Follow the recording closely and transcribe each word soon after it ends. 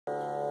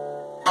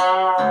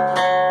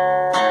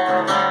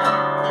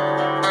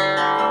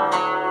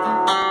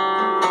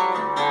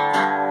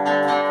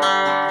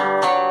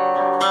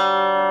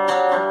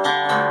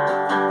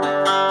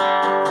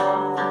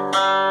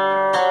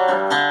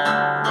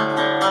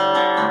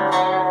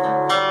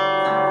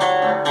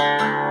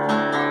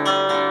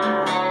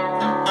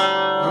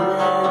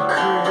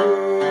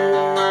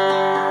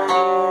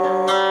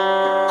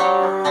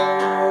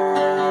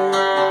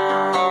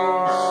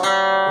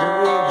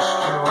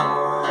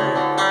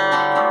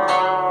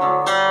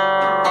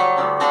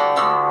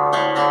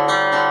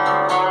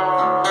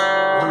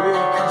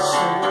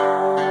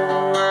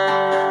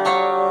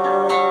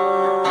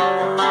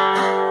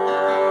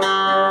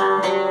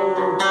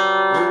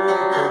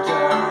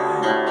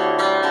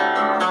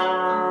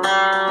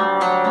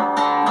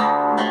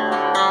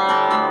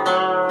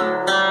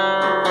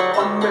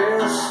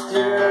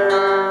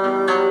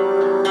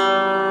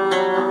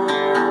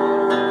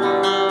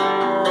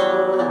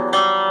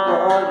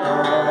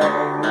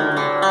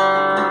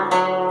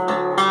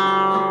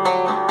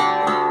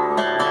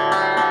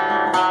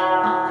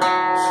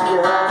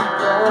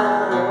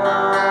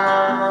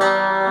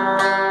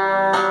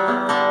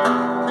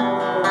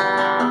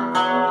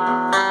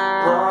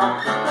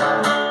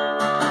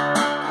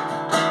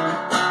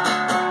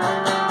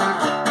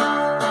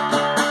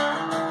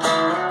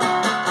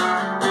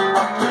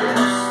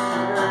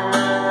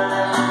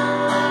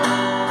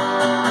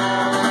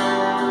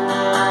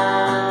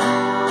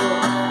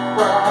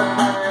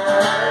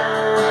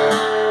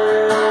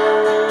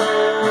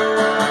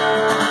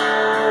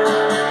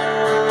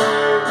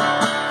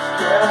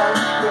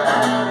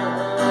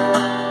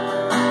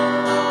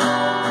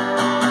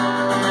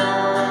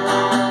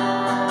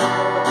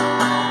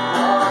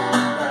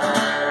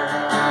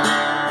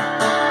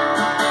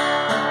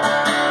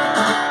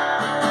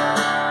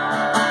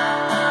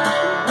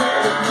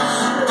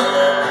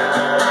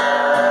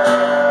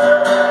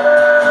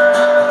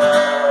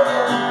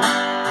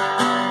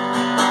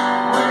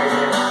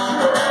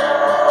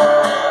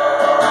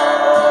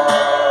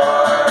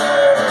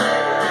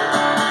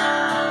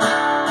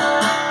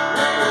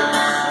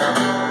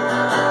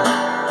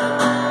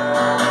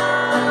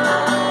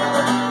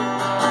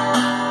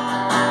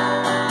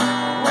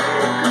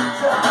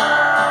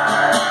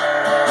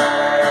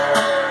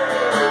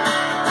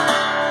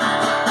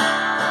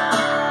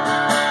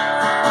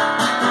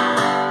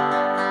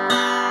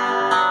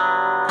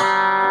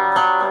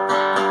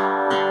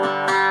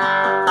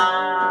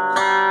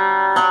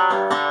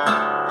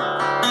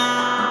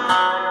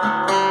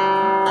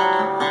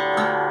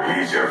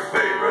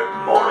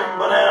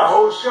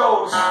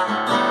Shows the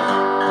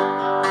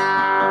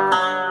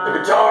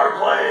guitar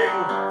playing,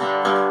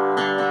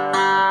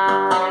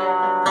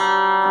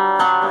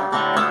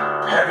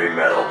 heavy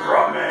metal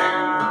drumming,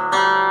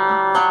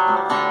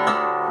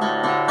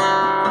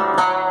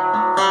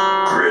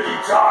 gritty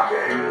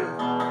talking,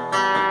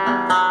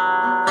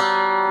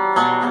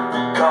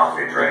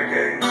 coffee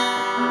drinking,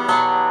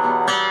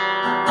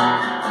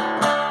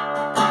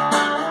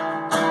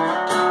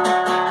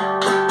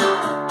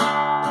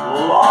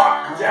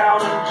 lockdown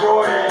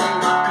enjoying.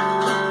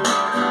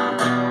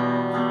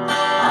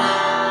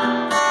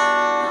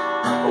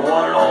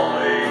 One and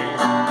only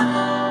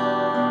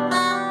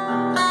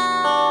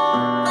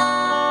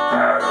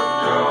Adam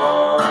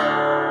Dunn.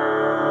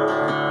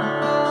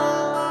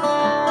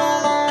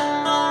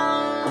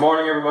 Good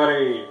morning,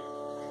 everybody,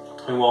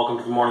 and welcome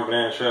to the Morning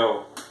Banana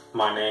Show.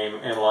 My name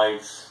and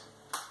lights,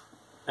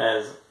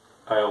 as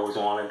I always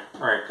wanted,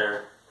 right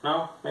there.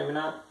 No, maybe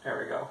not. There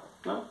we go.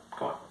 No,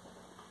 come on.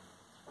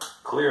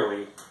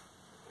 Clearly,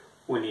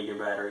 we need new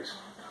batteries.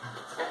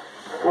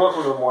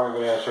 Welcome to the Morning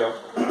Banana Show.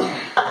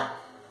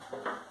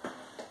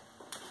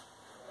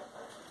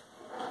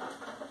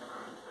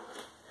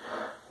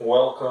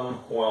 Welcome,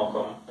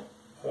 welcome,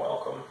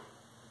 welcome.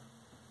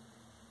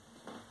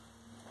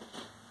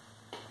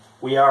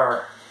 We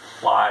are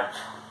live.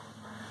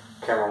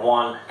 Camera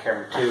 1,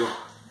 camera 2,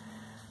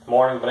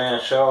 Morning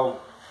Banana Show.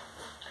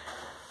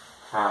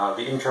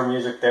 The intro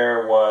music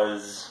there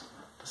was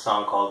a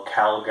song called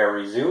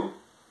Calgary Zoo,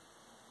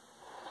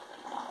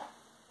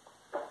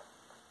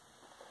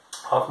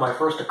 off my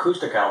first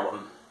acoustic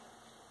album.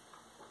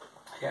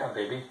 Yeah,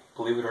 baby,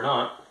 believe it or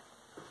not.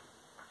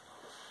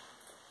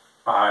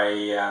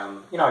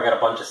 I got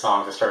a bunch of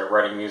songs. I started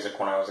writing music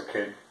when I was a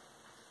kid.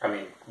 I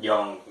mean,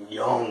 young.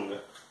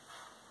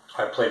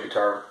 I played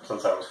guitar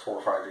since I was 4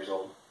 or 5 years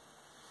old.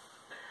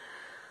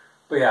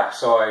 But yeah,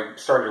 so I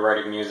started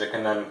writing music,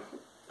 and then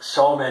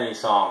so many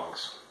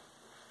songs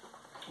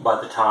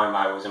by the time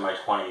I was in my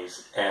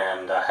 20s,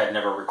 and I had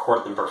never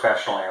recorded them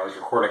professionally. I was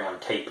recording on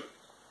tape.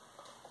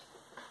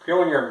 You know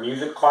when you're in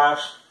music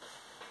class,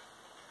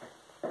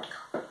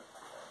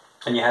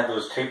 and you had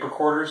those tape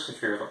recorders,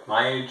 if you're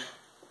my age,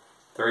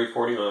 30,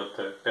 40,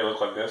 they look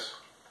like this.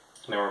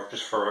 And they were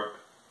just for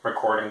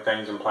recording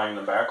things and playing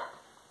them back.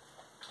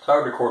 So I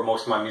would record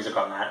most of my music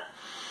on that.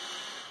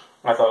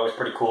 I thought it was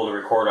pretty cool to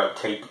record on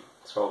tape.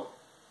 So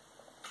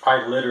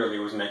I literally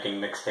was making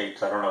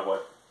mixtapes. I don't know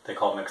what they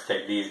call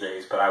mixtape these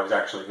days, but I was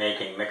actually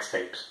making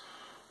mixtapes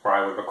where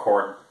I would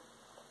record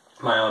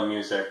my own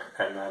music,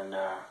 and then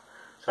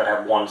so I'd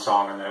have one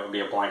song, and then it would be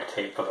a blank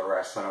tape for the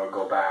rest, and I would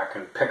go back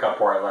and pick up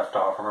where I left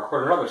off and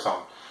record another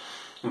song.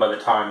 And by the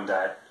time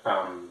that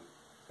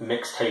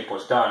mixtape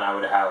was done, I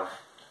would have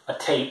a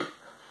tape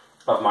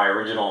of my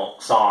original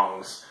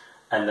songs,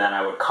 and then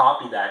I would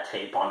copy that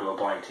tape onto a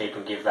blank tape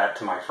and give that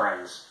to my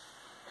friends.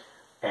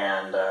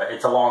 And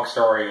it's a long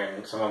story,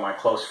 and some of my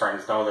close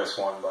friends know this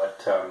one,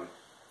 but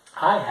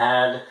I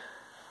had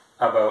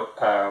about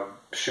a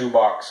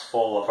shoebox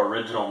full of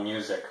original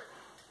music,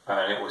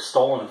 and it was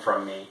stolen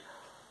from me.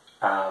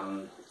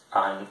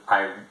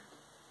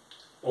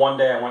 One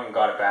day I went and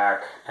got it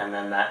back, and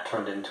then that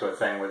turned into a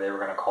thing where they were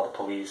going to call the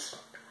police.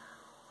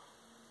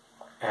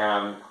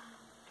 And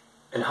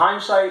in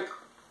hindsight,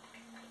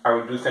 I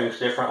would do things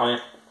differently.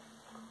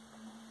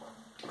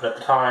 But at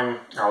the time,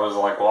 I was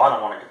like, well, I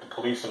don't want to get the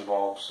police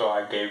involved, so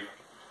I gave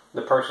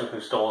the person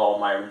who stole all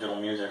my original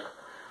music,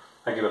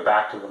 I gave it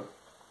back to them.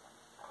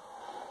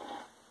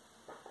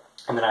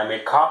 And then I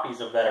made copies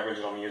of that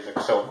original music,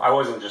 so I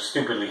wasn't just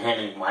stupidly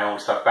handing my own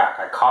stuff back.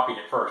 I copied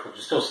it first, which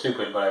is still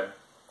stupid, but I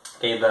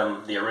gave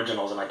them the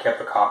originals and I kept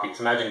the copies.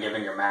 Imagine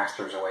giving your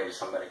masters away to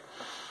somebody.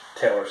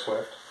 Taylor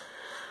Swift.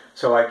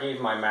 So I gave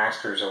my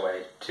masters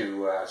away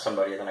to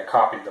somebody, and then I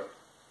copied them.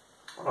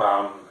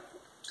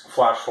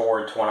 Flash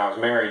forward to when I was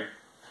married,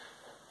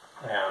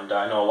 and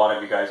I know a lot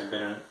of you guys have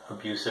been in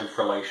abusive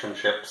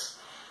relationships,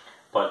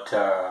 but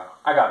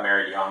I got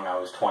married young. I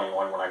was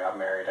 21 when I got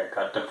married. I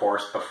got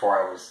divorced before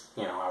I was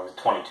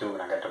 22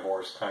 when I got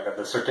divorced. I got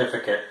the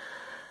certificate.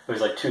 It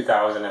was like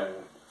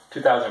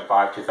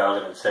 2005,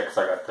 2006.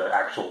 I got the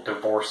actual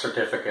divorce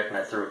certificate, and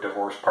I threw a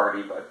divorce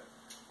party. But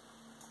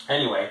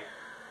anyway,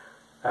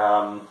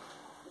 I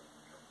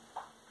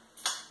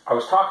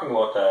was talking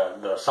about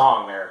the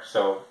song there.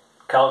 So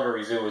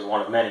Calgary Zoo is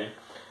one of many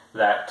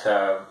that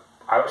so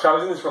I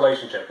was in this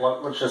relationship.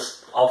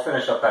 I'll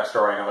finish up that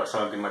story. I know that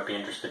some of you might be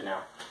interested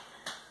now.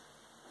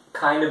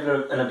 Kind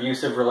of an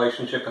abusive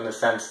relationship in the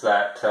sense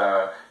that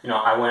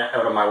I went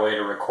out of my way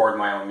to record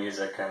my own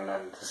music, and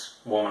then this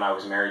woman I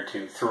was married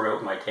to threw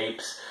out my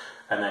tapes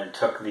and then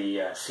took the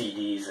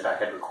CDs that I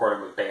had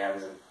recorded with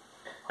bands and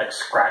like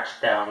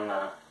scratched down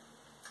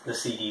the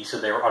CDs so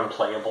they were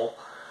unplayable.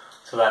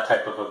 So that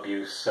type of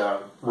abuse,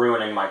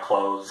 ruining my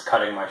clothes,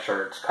 cutting my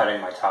shirts,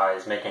 cutting my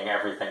ties, making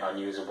everything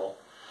unusable.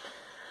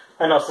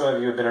 I know some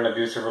of you have been in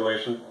abusive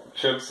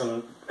relationships,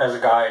 and as a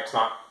guy, it's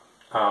not,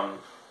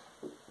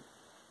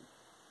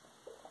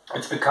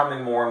 it's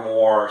becoming more and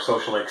more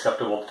socially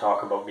acceptable to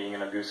talk about being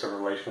in abusive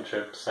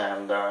relationships,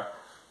 and I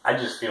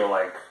just feel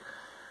like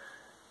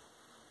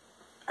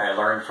I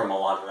learned from a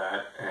lot of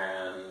that,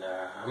 and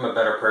I'm a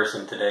better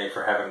person today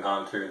for having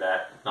gone through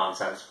that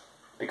nonsense,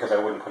 because I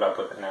wouldn't put up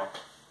with it now.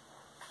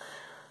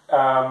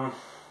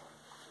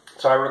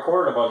 So I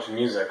recorded a bunch of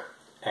music,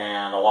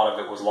 and a lot of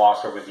it was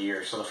lost over the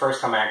years. So the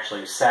first time I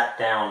actually sat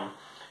down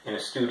in a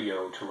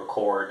studio to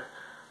record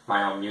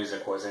my own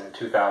music was in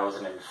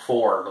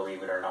 2004,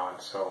 believe it or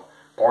not. So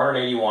born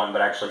in 81,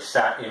 but actually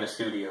sat in a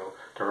studio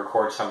to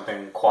record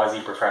something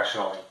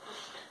quasi-professionally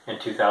in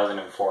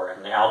 2004.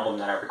 And the album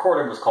that I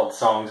recorded was called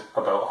Songs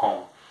About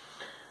Home.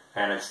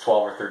 And it's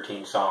 12 or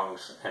 13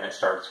 songs, and it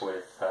starts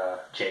with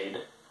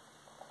Jade.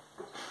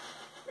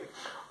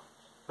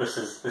 This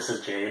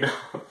is Jade.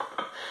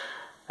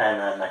 And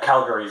then the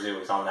Calgary Zoo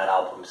is on that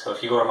album. So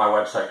if you go to my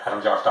website,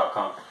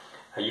 adamjosh.com,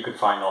 you can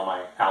find all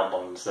my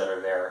albums that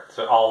are there.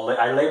 So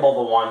I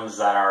label the ones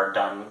that are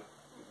done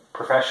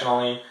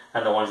professionally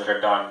and the ones that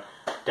are done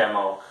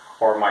demo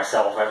or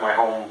myself at my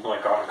home,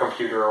 like on a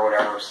computer or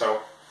whatever.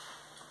 So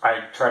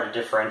I try to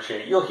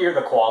differentiate. You'll hear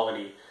the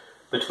quality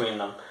between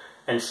them.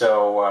 And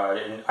so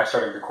I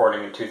started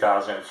recording in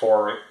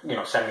 2004,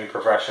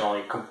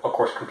 semi-professionally. Of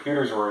course,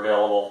 computers were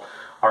available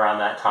around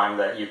that time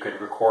that you could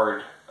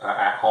record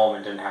at home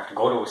and didn't have to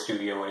go to a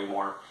studio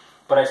anymore.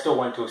 But I still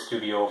went to a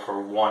studio for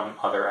one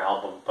other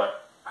album,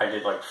 but I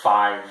did like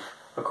 5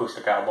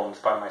 acoustic albums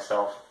by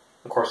myself.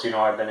 Of course,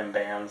 I've been in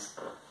bands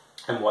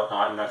and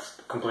whatnot, and that's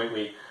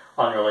completely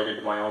unrelated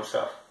to my own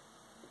stuff.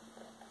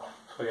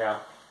 So yeah,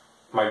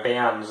 my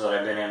bands that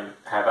I've been in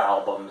have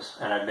albums,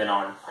 and I've been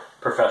on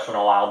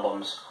professional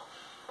albums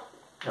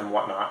and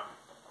whatnot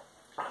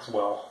as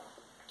well.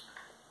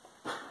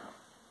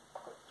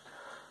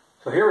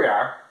 So here we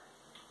are,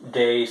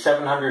 day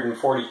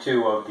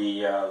 742 of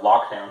the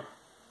lockdown.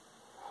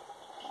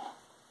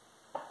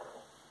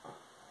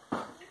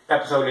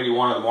 Episode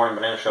 81 of the Morning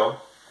Banana Show.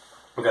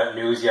 We got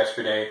news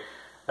yesterday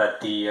that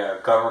the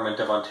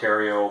government of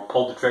Ontario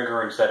pulled the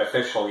trigger and said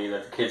officially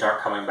that the kids aren't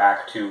coming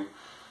back to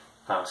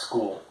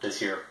school this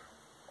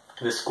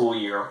school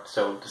year.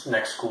 So this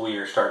next school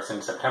year starts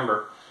in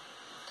September.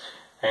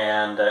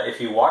 And if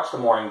you watch the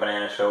Morning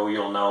Banana Show,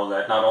 you'll know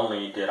that not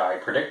only did I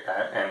predict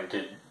that,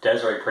 and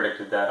Desiree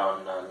predicted that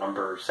on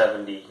number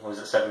 70, was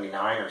it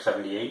 79 or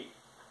 78?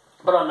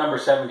 But on number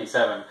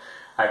 77,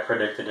 I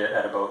predicted it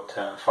at about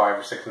 5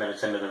 or 6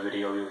 minutes into the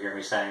video. You'll hear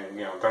me saying,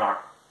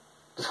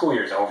 the school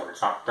year's over.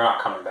 They're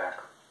not coming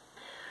back.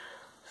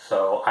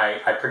 So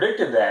I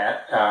predicted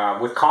that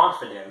with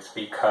confidence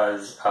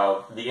because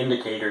of the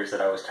indicators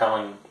that I was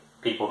telling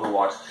people who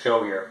watch the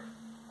show here,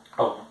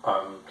 of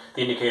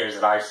the indicators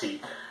that I see.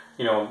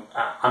 You know,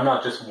 I'm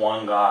not just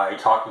one guy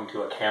talking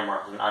to a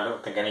camera, and I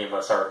don't think any of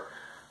us are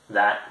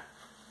that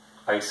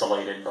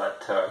isolated,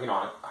 but, you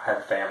know, I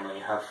have family,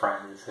 I have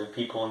friends, I have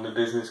people in the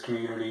business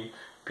community.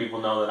 People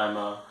know that I'm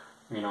a,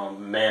 you know,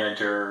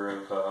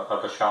 manager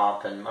of a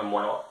shop and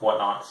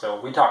whatnot.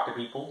 So we talk to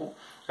people,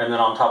 and then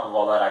on top of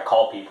all that, I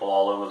call people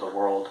all over the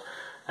world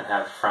and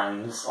have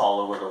friends all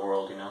over the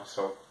world, you know.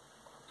 So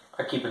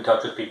I keep in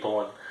touch with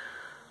people, and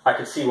I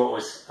could see what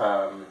was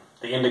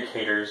the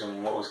indicators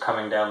and what was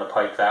coming down the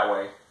pike that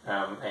way.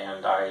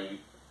 And I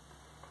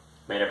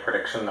made a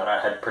prediction that I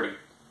had pretty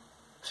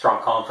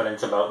strong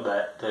confidence about,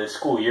 that the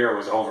school year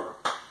was over.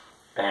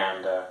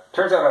 And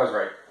turns out I was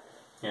right,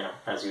 you know,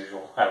 as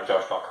usual,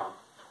 AdamJosh.com.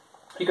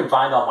 You can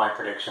find all my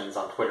predictions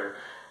on Twitter,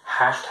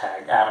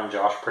 hashtag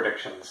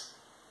AdamJoshPredictions.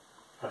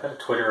 I've had a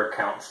Twitter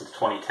account since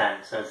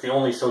 2010, so it's the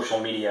only social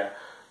media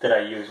that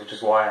I use, which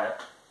is why I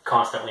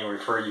constantly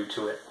refer you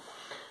to it.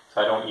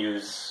 So I don't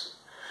use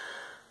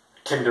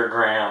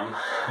Tindergram,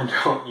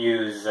 I don't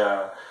use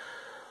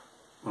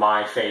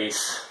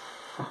MyFace,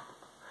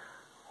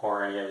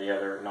 or any of the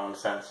other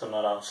nonsense. I'm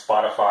not on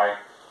Spotify.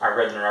 I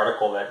read in an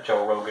article that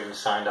Joe Rogan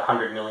signed a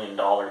 $100 million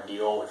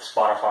deal with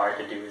Spotify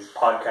to do his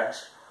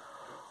podcast.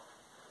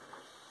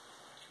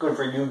 Good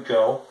for you,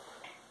 Joe.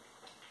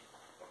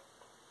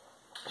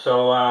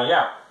 So,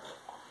 yeah.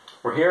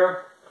 We're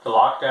here, the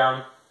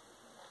lockdown.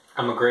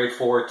 I'm a grade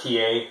 4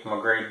 TA. I'm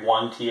a grade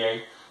 1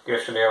 TA.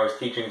 Yesterday I was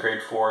teaching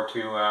grade 4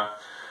 to our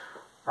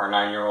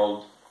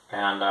 9-year-old.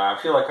 And I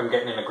feel like I'm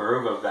getting in the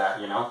groove of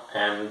that, you know.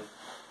 And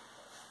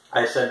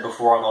I said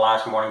before on the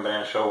last Morning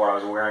Banana show where I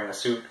was wearing a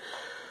suit,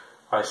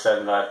 I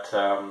said that,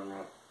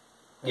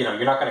 you know,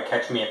 you're not going to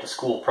catch me at the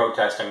school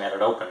protesting that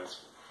it opens.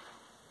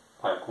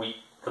 Like,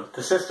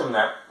 the system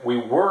that we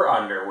were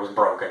under was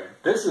broken.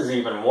 This is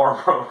even more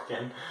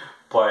broken,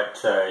 but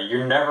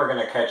you're never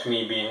going to catch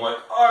me being like,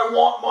 I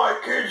want my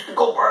kids to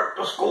go back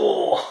to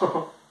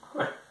school.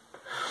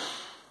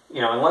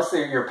 You know, unless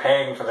you're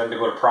paying for them to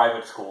go to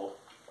private school.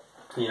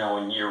 You know,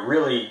 and you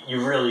really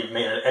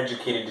made an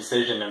educated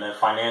decision and a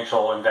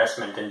financial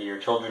investment into your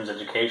children's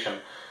education.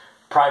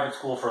 Private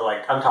school for,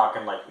 like, I'm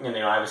talking like, you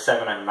know, I have a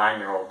 7 and a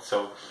 9-year-old,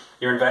 so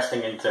you're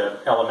investing into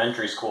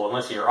elementary school.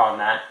 Unless you're on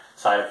that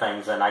side of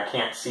things, and I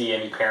can't see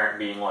any parent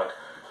being like,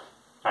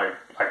 I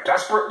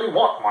desperately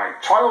want my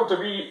child to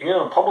be in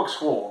a public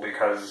school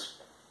because,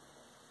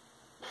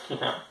 you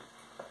know,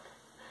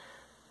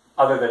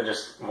 other than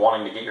just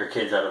wanting to get your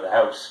kids out of the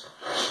house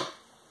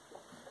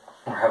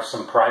or have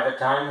some private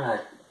time,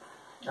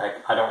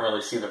 I don't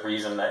really see the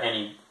reason that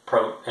any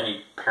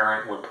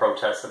parent would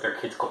protest that their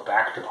kids go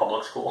back to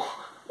public school.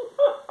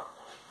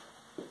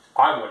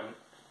 I wouldn't.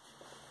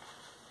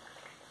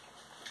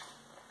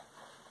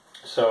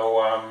 So,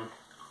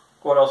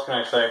 what else can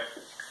I say?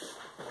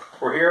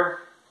 We're here,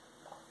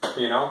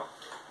 you know.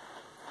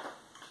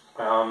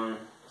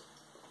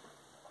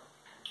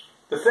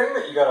 The thing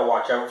that you gotta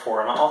watch out for,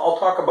 and I'll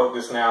talk about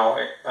this now,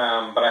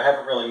 but I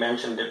haven't really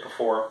mentioned it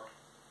before.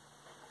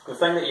 The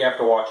thing that you have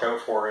to watch out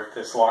for if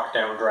this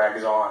lockdown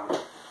drags on,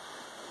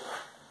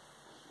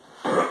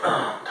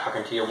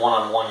 talking to you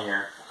one-on-one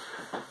here,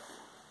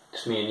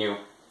 just me and you.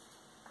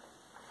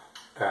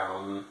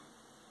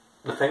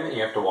 The thing that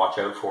you have to watch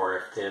out for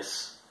if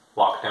this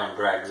lockdown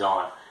drags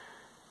on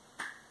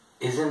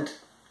isn't,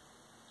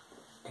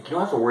 you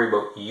don't have to worry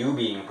about you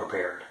being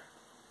prepared.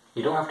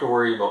 You don't have to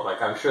worry about,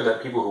 like, I'm sure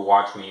that people who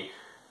watch me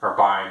are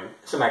buying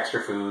some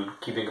extra food,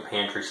 keeping a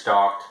pantry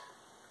stocked.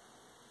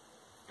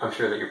 I'm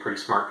sure that you're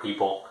pretty smart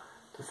people.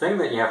 The thing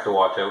that you have to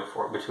watch out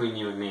for, between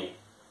you and me,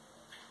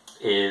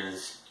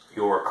 is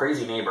your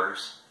crazy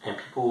neighbors and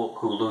people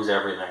who lose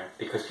everything.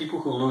 Because people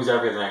who lose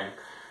everything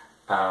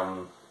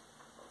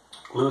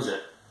lose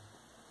it.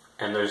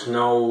 And there's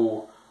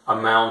no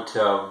amount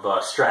of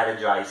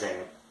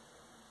strategizing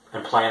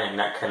and planning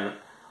that can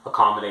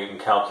accommodate and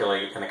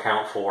calculate and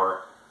account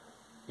for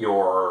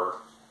your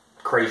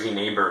crazy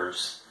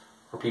neighbors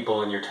or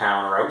people in your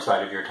town or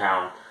outside of your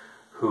town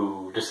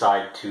who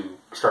decide to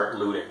start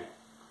looting.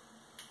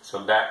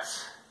 So that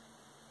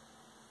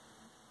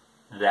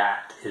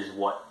is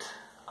what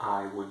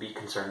I would be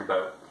concerned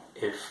about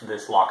if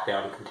this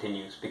lockdown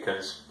continues,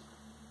 because,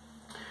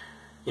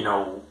 you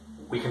know,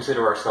 we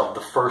consider ourselves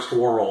the first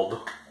world,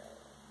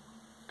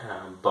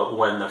 but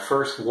when the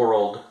first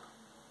world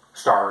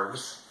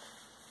starves,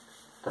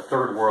 the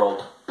third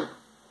world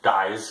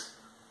dies.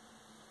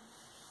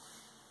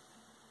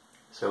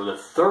 So the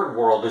third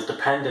world is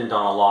dependent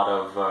on a lot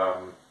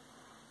of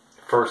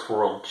first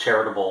world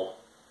charitable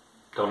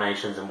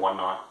donations and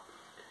whatnot.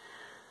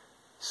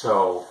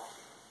 So,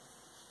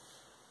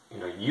 you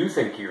know, you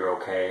think you're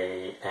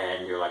okay,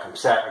 and you're like, I'm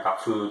set, I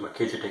got food, my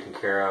kids are taken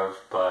care of,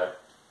 but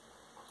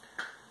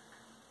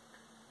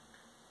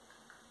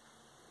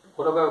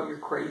what about your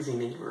crazy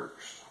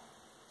neighbors?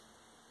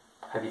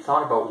 Have you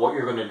thought about what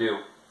you're going to do?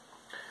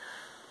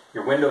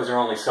 Your windows are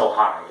only so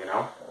high, you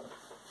know?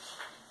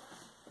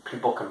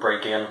 people can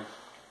break in.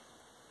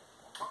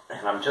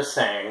 And I'm just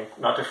saying,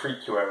 not to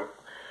freak you out,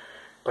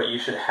 but you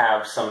should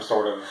have some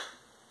sort of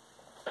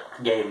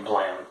game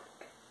plan.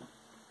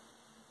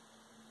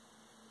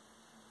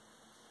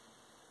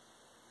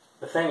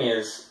 The thing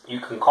is, you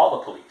can call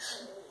the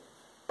police,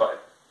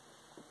 but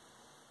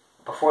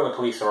before the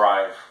police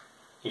arrive,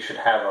 you should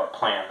have a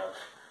plan of,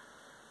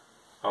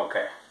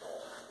 okay,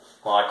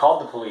 well, I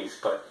called the police,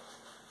 but,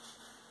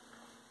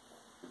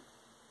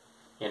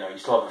 you know, you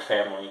still have a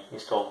family, you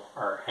still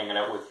are hanging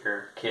out with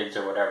your kids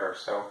or whatever,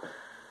 so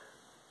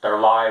their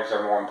lives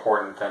are more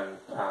important than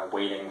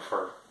waiting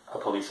for a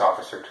police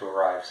officer to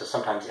arrive. So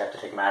sometimes you have to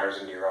take matters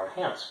into your own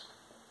hands.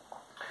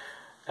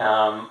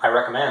 I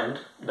recommend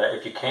that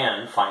if you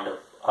can, find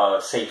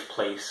a safe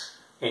place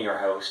in your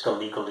house to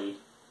legally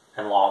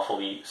and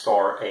lawfully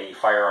store a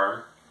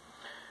firearm.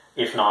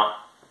 If not,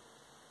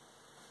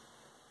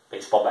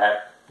 baseball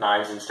bat,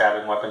 knives and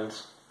stabbing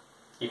weapons.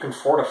 You can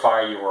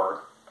fortify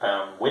your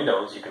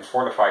windows, you can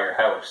fortify your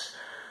house,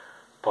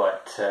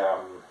 but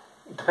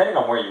depending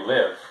on where you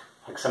live,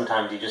 like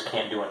sometimes you just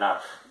can't do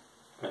enough.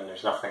 I mean,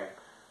 there's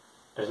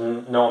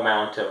no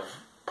amount of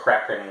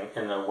prepping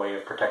in the way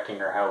of protecting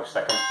your house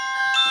that can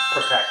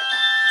protect.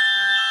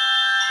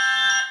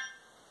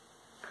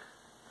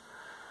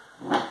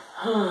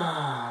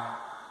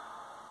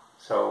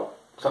 So,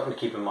 something to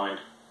keep in mind.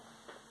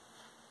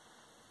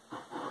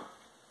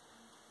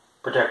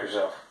 Protect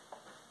yourself.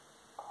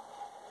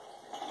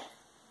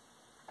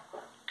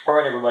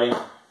 Alright, everybody.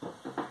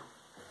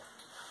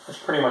 That's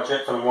pretty much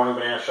it for the Morning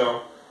Banana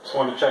Show. Just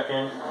wanted to check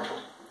in,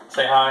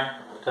 say hi,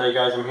 tell you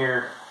guys I'm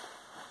here.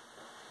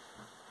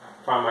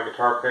 Find my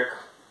guitar pick,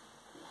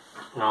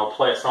 and I'll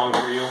play a song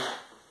for you.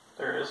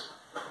 There it is.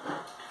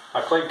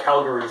 I played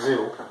Calgary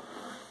Zoo.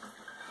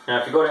 Now,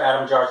 if you go to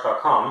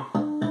adamjosh.com,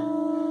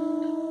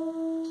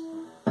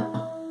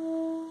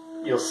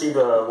 you'll see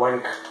the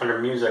link under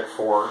music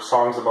for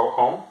songs about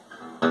home.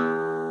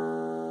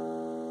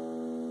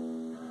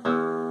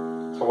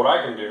 So what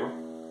I can do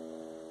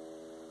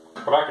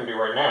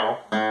right now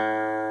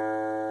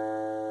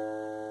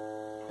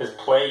is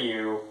play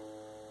you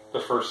the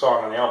first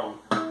song on the album.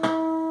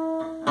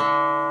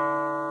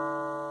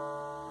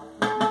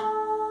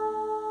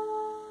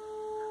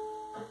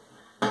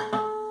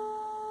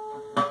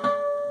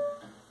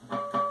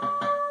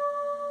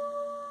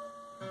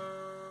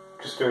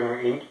 Just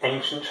doing an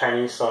ancient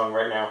Chinese song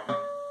right now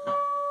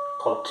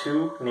called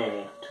Tu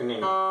Nini. Tu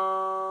Nini.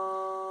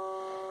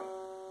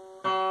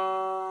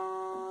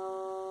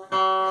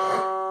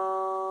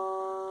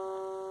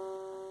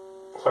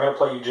 So I'm going to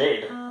play you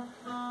Jade.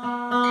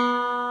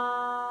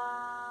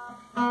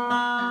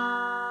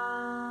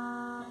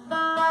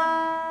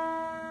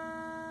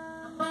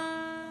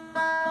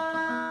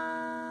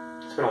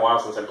 It's been a while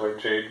since I played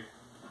Jade.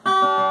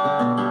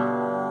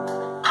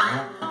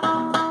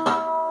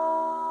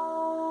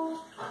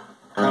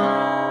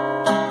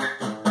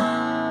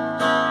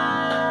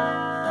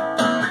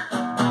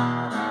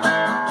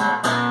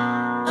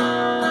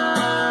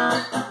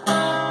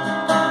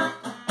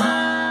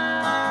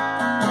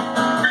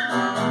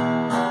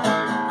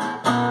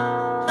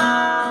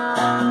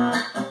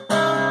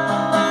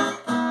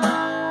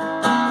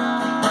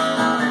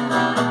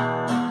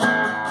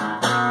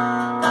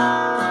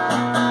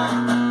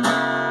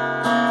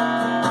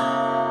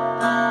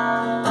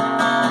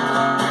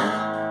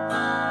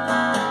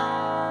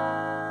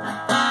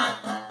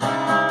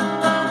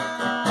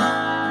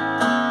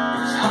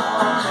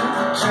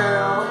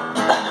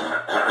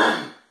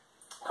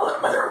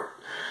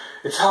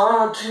 It's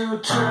hard to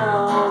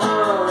tell the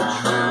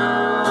truth.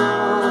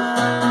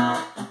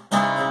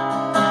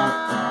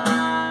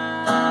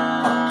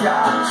 I've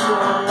got to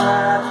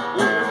let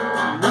you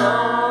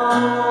know.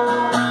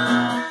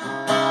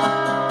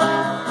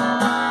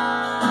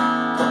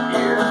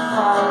 If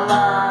I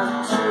lied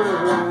to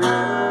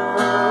you,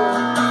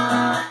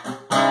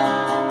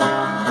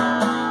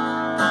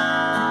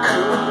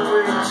 could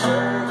we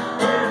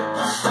take it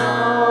slow?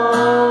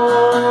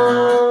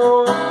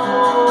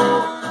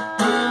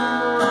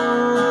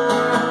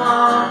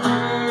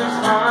 Is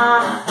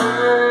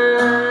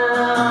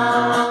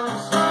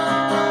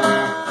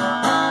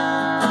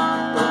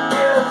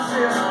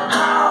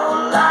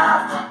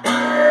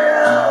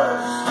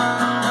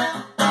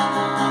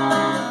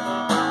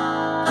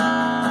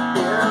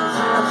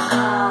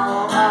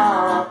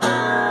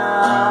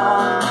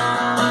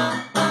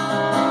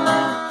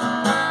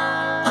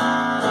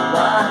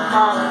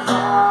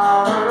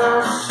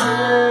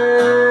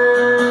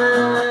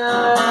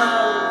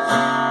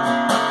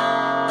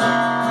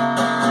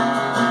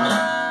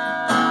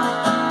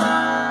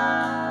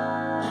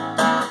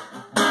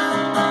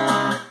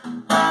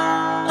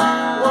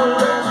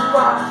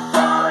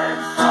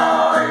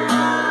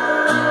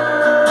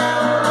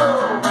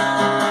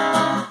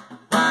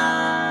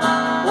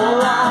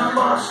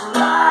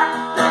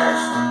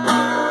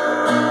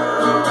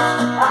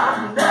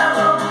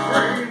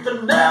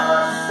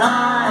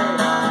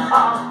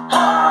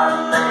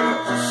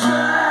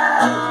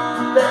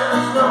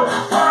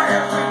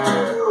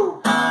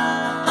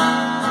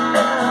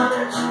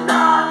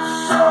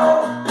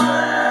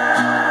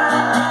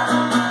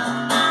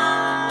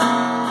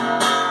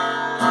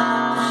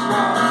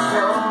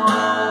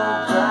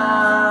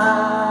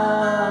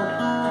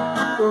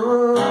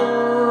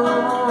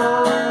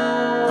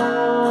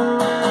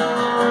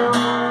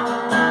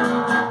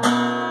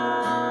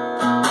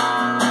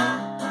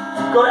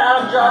Go to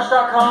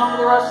AdamJosh.com for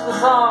the rest of the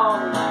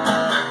song.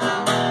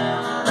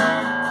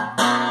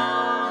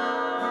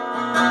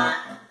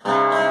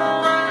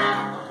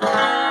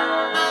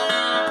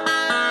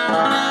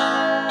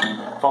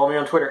 Follow me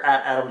on Twitter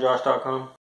at AdamJosh.com.